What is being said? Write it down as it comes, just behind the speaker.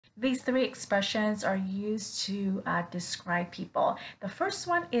These three expressions are used to describe people. The first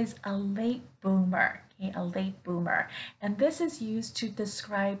one is a late boomer. Okay, a late boomer. And this is used to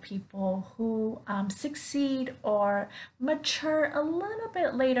describe people who succeed or mature a little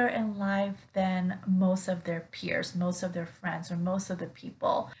bit later in life than most of their peers, most of their friends, or most of the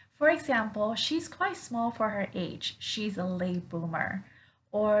people. For example, she's quite small for her age. She's a late boomer.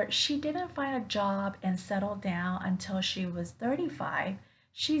 Or she didn't find a job and settle down until she was 35.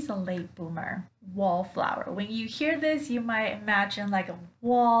 She's a late boomer. Wallflower. When you hear this, you might imagine like a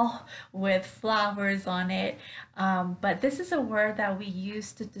wall with flowers on it. But this is a word that we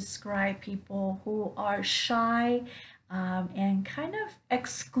use to describe people who are shy and kind of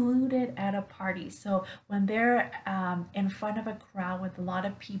excluded at a party. So when they're in front of a crowd with a lot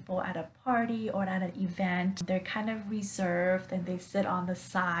of people at a party or at an event, they're kind of reserved and they sit on the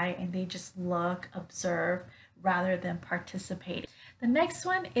side and they just look, observe rather than participate. The next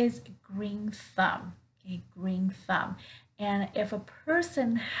one is green thumb. Okay, green thumb. And if a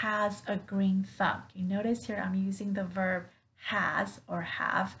person has a green thumb, you notice here I'm using the verb has or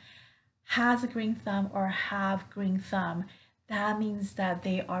has a green thumb or have green thumb, that means that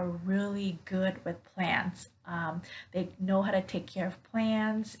they are really good with plants. They know how to take care of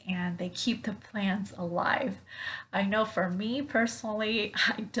plants and they keep the plants alive. I know for me personally,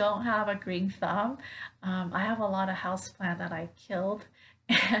 I don't have a green thumb. I have a lot of houseplant that I killed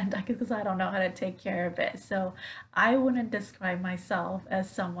and because I don't know how to take care of it. So I wouldn't describe myself as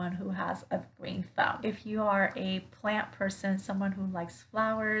someone who has a green thumb. If you are a plant person, someone who likes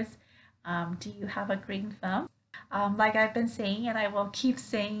flowers, do you have a green thumb? Like I've been saying, and I will keep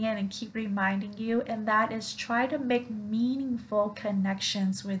saying it and keep reminding you, and that is try to make meaningful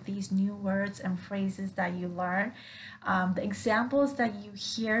connections with these new words and phrases that you learn. The examples that you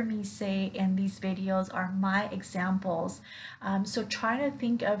hear me say in these videos are my examples. So try to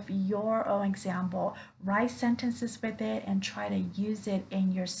think of your own example, write sentences with it, and try to use it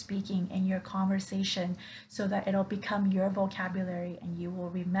in your speaking, in your conversation, so that it'll become your vocabulary and you will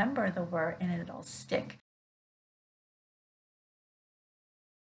remember the word and it'll stick.